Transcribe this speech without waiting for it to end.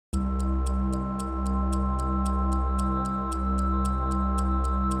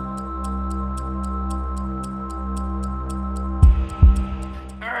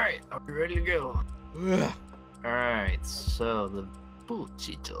ready to go. Alright, so the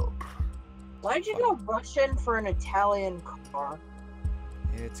Bullshit-up. Why'd you go Russian for an Italian car?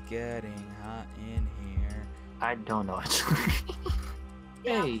 It's getting hot in here. I don't know.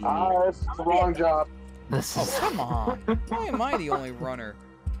 Yeah. Hey. This is the wrong job. This Oh, is... come on. Why am I the only runner?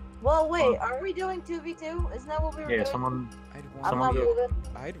 Well, wait, are we doing 2v2? Isn't that what we were doing? Yeah, someone... I'm not someone- moving.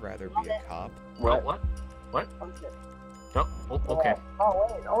 I'd rather be a cop. What? What? What? Oh, shit. Oh, oh, okay. Oh,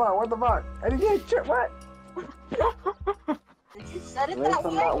 wait, hold on, what the fuck? I didn't get shit, what? Did you set it At least that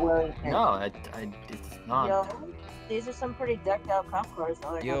I'm way? not wearing No, it's not. Yo, these are some pretty decked out cop cars, though.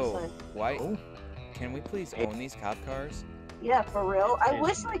 I gotta Yo, say. why? Oh. Can we please own these cop cars? Yeah, for real. I Yeah.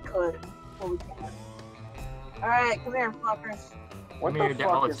 wish we could. But we can't. Alright, come here, fuckers. What Come the here, Dan.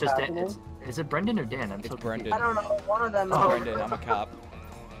 fuck Oh, is it's just happening? is it Brendan or Dan? I'm It's so Brendan. I don't know, one of them. Oh. Brendan, I'm a cop.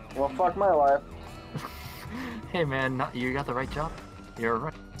 Well, fuck my life. Hey man, you got the right job. You're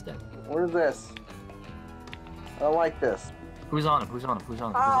right. Step. What is this? I don't like this. Who's on him? Who's on him? Who's on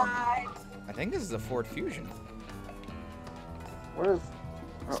him? Who's on him? Hi. I think this is a Ford Fusion. What is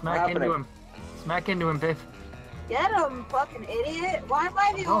Smack happening? into him. Smack into him, babe. Get him, fucking idiot. Why am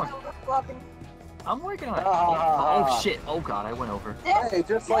I the Oh. only one fucking... I'm working on it. Ah. Oh shit. Oh god, I went over. Hey,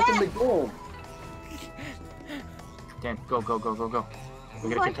 just like in the game. Dan, go, go, go, go, go. This We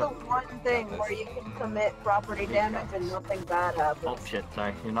is gotta like get the one thing where you can commit property damage and nothing bad happens. Oh shit,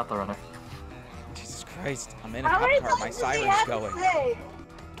 sorry. You're not the runner. Jesus Christ, I'm in a How cop many car. My times does he siren's have to going. say?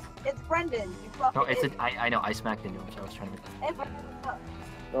 It's Brendan, you fucking No, it's idiot. I know, I smacked into him, so I was trying to... Hey, Brendan, what's up?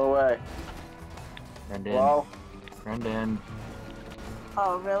 No way. Brendan. Well, Brendan.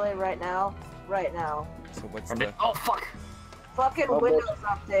 Oh, really? Right now? Right now. So what's Brendan. the... Oh fuck! Fucking Oh, Windows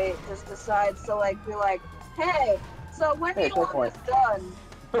update just decides to like be like, hey, so when do Hey, you want checkpoint.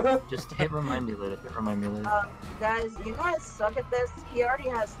 this done? Just hit remind me later. Hit remind me later. Guys, you guys suck at this. He already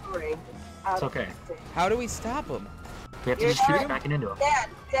has 3. It's okay. How do we stop him? We have to You're just shoot not- it back into him.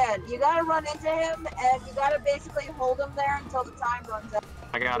 Dad, you gotta run into him and you gotta basically hold him there until the time runs out.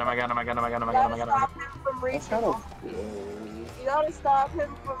 I got him, I got him, I got him, I got him, I You got him, I gotta got him. stop him from that's reaching kind all. of... You gotta stop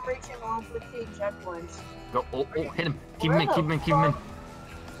him from reaching all 15 checkpoints. Go, oh, oh, hit him. Keep him in, keep him in, keep him in.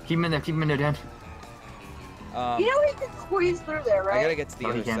 Keep him in there, keep him in there, Dan. You know he can squeeze through there, right? I gotta get to the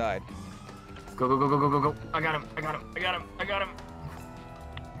No, he other can't. side. Go, go, go, go, go, go, go. I got him, I got him, I got him, I got him.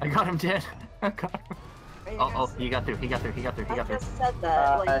 I got him, Dan. I got him. Are you Oh, oh, guys- he got through, he got through, he got through, he I got through. just said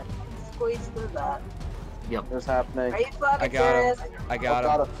that. Like, you can squeeze through that. What's happening? Are you fucking I got him. serious? I Oh got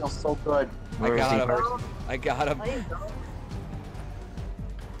god, him. it feels so good. Where is got he? him. No, I got him. no, you don't.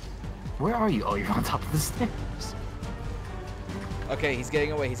 Where are you? Oh, you're on top of the stairs. Okay, he's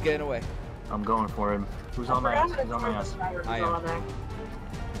getting away. He's getting away. I'm going for him. Who's on my I ass? forgot Who's on to my turn the ass? sirens I am. on there.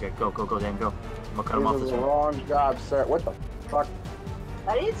 Okay, go, go, go, Dan, go. I'm gonna cut him off This this is the one. wrong job, sir. What the fuck?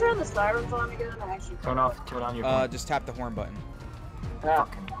 How do you turn the sirens on again? I actually Turn on your phone. Just tap the horn button. Ah,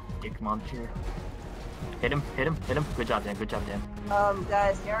 Fucking dick muncher. Hit him, hit him, hit him. Good job, Dan, good job, Dan.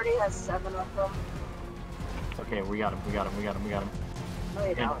 Guys, he already has 7 of them. Okay, we got him, we got him, we got him, we got him. No,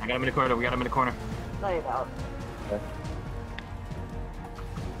 you Dan, don't. I got him in the corner, we got him in the corner. No, you don't.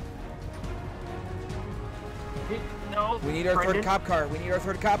 No, We need our Brendan. third cop car. We need our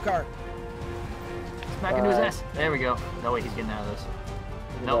third cop car. Smack into his ass. There we go. No way he's getting out of this.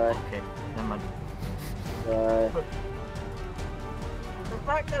 No, Bye. okay. Never mind. The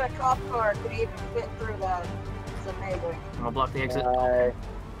fact that a cop car could even fit through that is amazing. I'm gonna block the exit. Bye.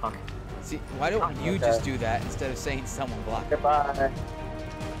 Fuck. See, why don't you Okay. just do that instead of saying someone blocked? Goodbye.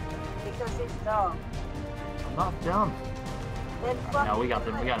 Because he's dumb. I'm not dumb. Then No, fucking we got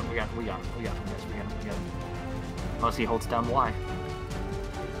do him, it. we got him, we got him, we got him, we got him, yes, we got him, we got him. Unless he holds down Y.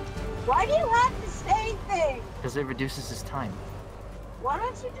 Why do you have to say things? Because it reduces his time. Why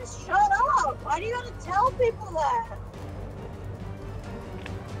don't you just shut up? Why do you gotta tell people that?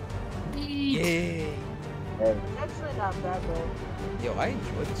 Yay! Hey, It's actually not bad though. Yo, I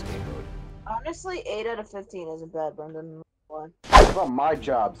enjoy this game mode. Honestly, 8 out of 15 isn't bad, Brendan. One. it's not my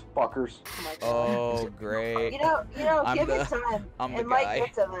jobs, fuckers. Oh my god. Oh, great. You know, I'm give the- it time. I'm the It might guy.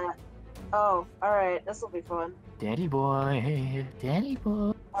 get to that. Oh, alright, this'll be fun. Daddy boy, daddy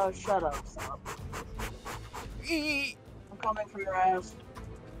boy. Oh, shut up, stop. I'm coming for your ass.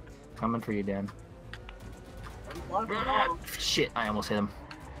 Coming for you, Dan. Block it Ah, off. shit, I almost hit him.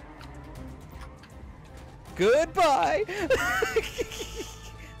 Goodbye.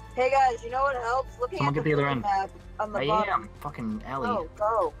 Hey guys, you know what helps? Looking Someone at get the other end. map on the I bottom. am. Fucking alley.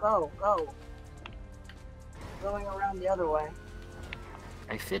 Go. Going around the other way.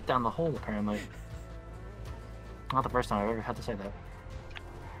 I fit down the hole, apparently. Not the first time I've ever had to say that.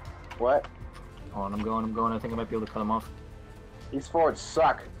 What? Hold on, I'm going. I think I might be able to cut him off. These Fords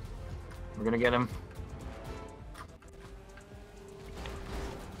suck. We're gonna get him.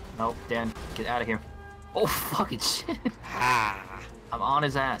 Nope, Dan, get out of here. Oh, fucking shit. I'm on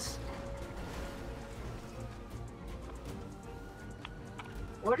his ass.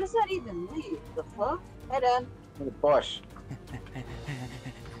 Where does that even lead? The fuck? Head in. In the bush.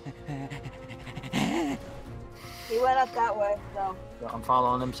 He went up that way, so. I'm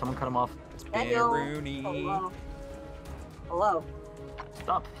following him. Someone cut him off. Daniel. Rooney. Hello. Hello.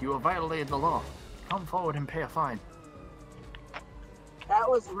 Stop. You have violated the law. Come forward and pay a fine. That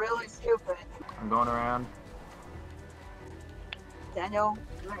was really stupid. I'm going around. Daniel,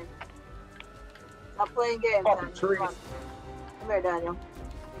 come here. Stop playing games. Fucking Daniel. trees. Come here, Daniel.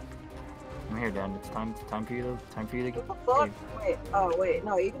 I'm here, Dan. It's time for you to What the fuck? Wait. Oh, wait.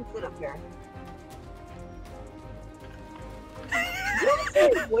 No, you can sit up here.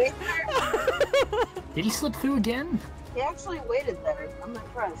 Did he wait there? Did he slip through again? He actually waited there. I'm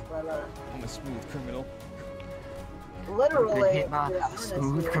impressed, but I'm a smooth criminal. literally, Hit my yeah, smooth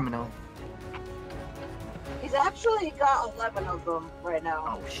honestly. criminal. He's actually got 11 of them right now.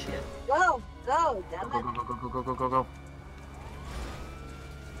 Oh shit. Go, damn Go, it. go.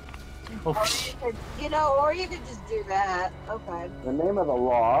 Oh Or shit. you could, you know, or you could just do that. Okay. In the name of the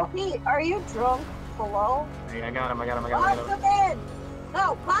law. Pete, are you drunk? Hello? Hey, I got him. Box him in!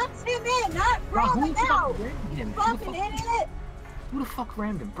 No, box him in, not Bro, throw who him the fuck out! rammed him? Fucking idiot! Who the fuck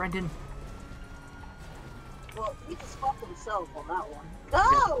rammed him? Brendan? Well, he just fucked himself on that one.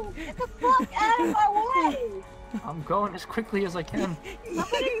 Go! Get the fuck out of my way! I'm going as quickly as I can.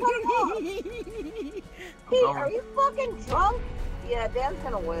 Somebody put him off! Pete, are you fucking drunk? Yeah, Dan's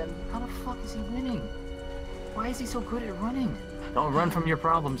gonna win. How the fuck is he winning? Why is he so good at running? Don't run from your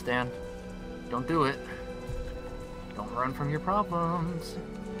problems, Dan. Don't do it. Don't run from your problems.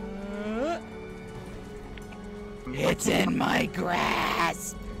 It's in my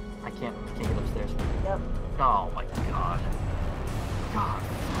grasp. I can't get upstairs. Yep. Oh my god. God.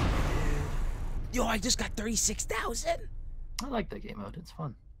 Yo, I just got 36,000. I like that game mode. It's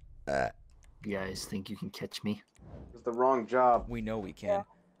fun. You guys think you can catch me? It's the wrong job. We know we can. Yeah.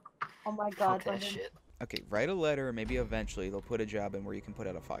 Oh my god, Fuck that Brendan. shit. Okay, write a letter, and maybe eventually they'll put a job in where you can put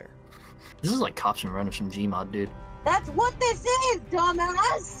out a fire. This is like Cops and Runners from Gmod, dude. That's what this is,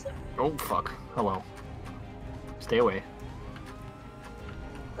 dumbass! Oh fuck. Hello. Stay away.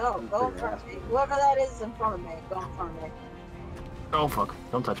 Go in front of me. Whoever that is in front of me, go in front of me. Oh fuck.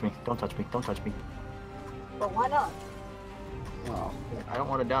 Don't touch me. Don't touch me. Don't touch me. But why not? Oh. I don't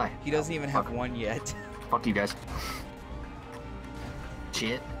want to die. He doesn't even have Fuck. one yet. Fuck you guys.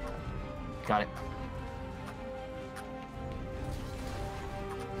 Shit. Got it.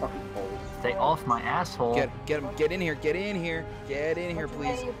 Fucking holes. Stay off my asshole. Get him. Get in here. Get in here. Get in here, Which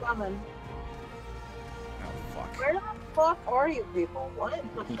way please. are you coming? Oh fuck. Where the fuck are you people? What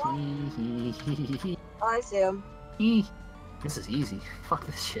the fuck? Oh, I see him. This is easy. Fuck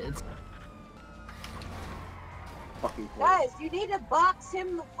this shit. Fucking holes. Guys, you need to box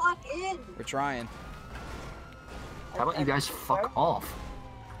him the fuck in. We're trying. How about you guys fuck off?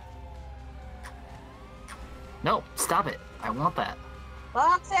 No, stop it. I want that.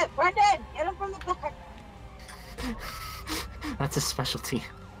 Box it! Brendan! Get him from the back! That's a specialty.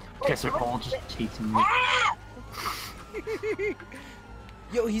 You guys are all just chasing me. Ah!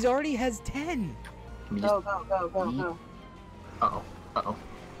 Yo, he's already has 10. Can we just... Go. Uh-oh. Uh-oh. Uh-oh.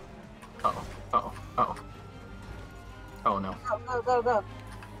 Uh-oh. Uh-oh. Oh no. Go.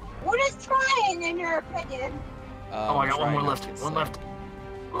 What is trying, in your opinion? Oh, I got one more left. One left.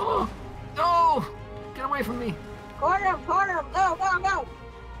 Oh, no! Get away from me. Corner him! Go!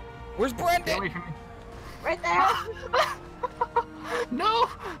 Where's Get Brendan? away from me. Right there! No!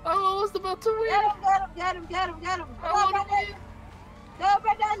 I'm almost about to win. Get him! I Go, want to Brendan! win. Go,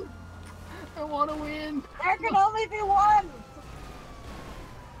 Brendan! I want to win. There can only be one!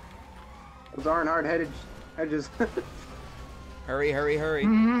 Those aren't hard-headed edges. Hurry.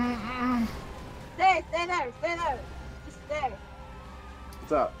 Mm-mm. Stay there! Just stay.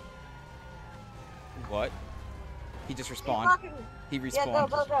 What's up? What? He just He respawned. fucking... He Yeah, respawned.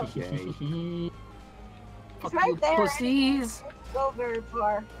 go. Okay. He's Fuck right you, there. pussies. Go very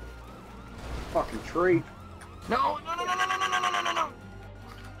far. Fucking tree. No.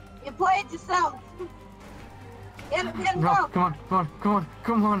 You played yourself. Get him, No, go. come on.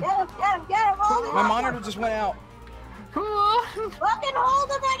 Get him, hold him. My monitor just went out. Come on. Fucking hold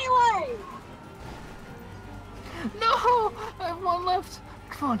him anyway. No, I have one left.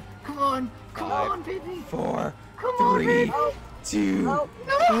 Come on, Five. baby. 4, Come on, 3, baby. 2, No.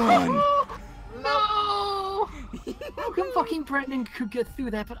 1. No. How come fucking Brendan could get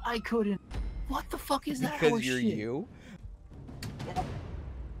through that, but I couldn't? What the fuck is that? Because you're horseshit? you.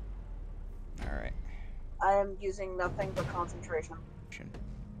 I am using nothing but concentration.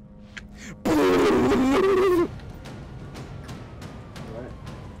 What?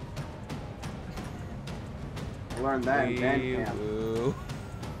 I learned that in band camp.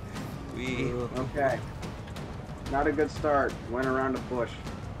 Okay. Not a good start. Went around a bush.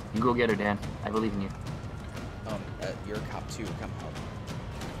 You go get her, Dan. I believe in you. You're a cop too. Come help.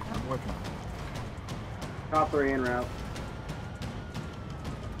 I'm working on it. Top 3 en route.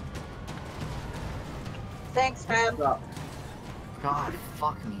 Thanks, fam. What's up? God,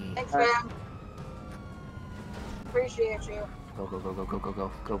 fuck me. Thanks, fam. Appreciate you. Go, go, go, go, go, go,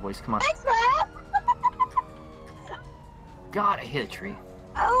 go. Go, boys. Come on. Thanks, fam. God, I hit a tree.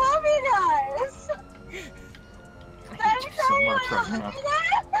 I love you guys. I hate you so much right now.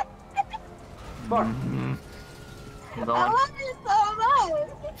 Fuck. Hold I on. love you so much.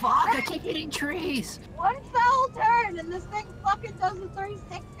 Fuck, I keep hitting trees. One foul turn and this thing fucking does a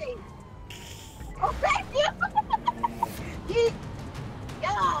 360. Oh, thank you. Yeet.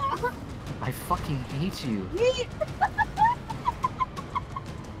 Yeah. I fucking hate you. Yeet.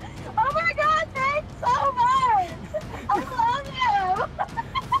 Oh my god, thanks so much. I love you.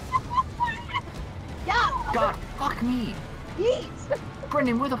 Yeah. God, fuck me. Yeet.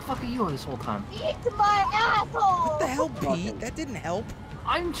 Brendan, where the fuck are you this whole time? Eat my asshole! What the hell, Pete? That didn't help.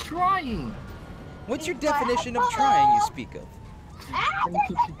 I'm trying. What's your definition of trying you speak of? Ah,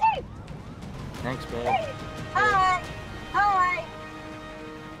 Thanks, babe. Hi! Hi!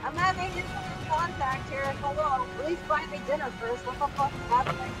 I'm having internet contact here. Hello. Please buy me dinner first. What the fuck is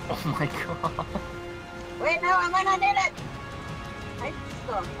happening? Oh my god. Wait, no, I might not need it! I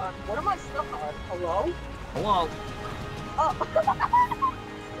stuck on. What am I stuck on? Hello? Hello. Oh.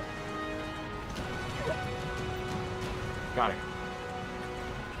 Got her.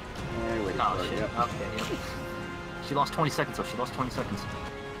 Anyway, Oh shit. yep. Okay, yep. She lost 20 seconds, though. She lost 20 seconds.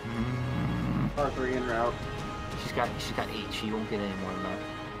 Par 3 en route. She's got 8. She won't get any more than that.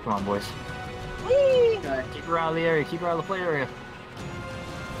 Come on, boys. Whee! Okay. Keep her out of the area. Keep her out of the play area.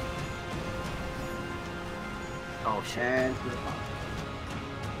 Oh shit. And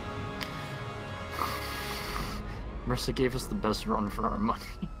Marissa gave us the best run for our money.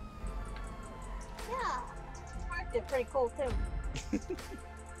 Yeah. Marked it pretty cool, too.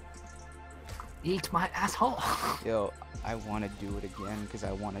 Eat my asshole. Yo, I want to do it again because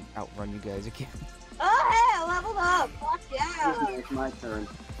I want to outrun you guys again. Oh, hey, I leveled up! Fuck yeah! it's my turn.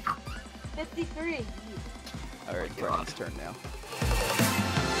 53. Alright, Brendan's turn now.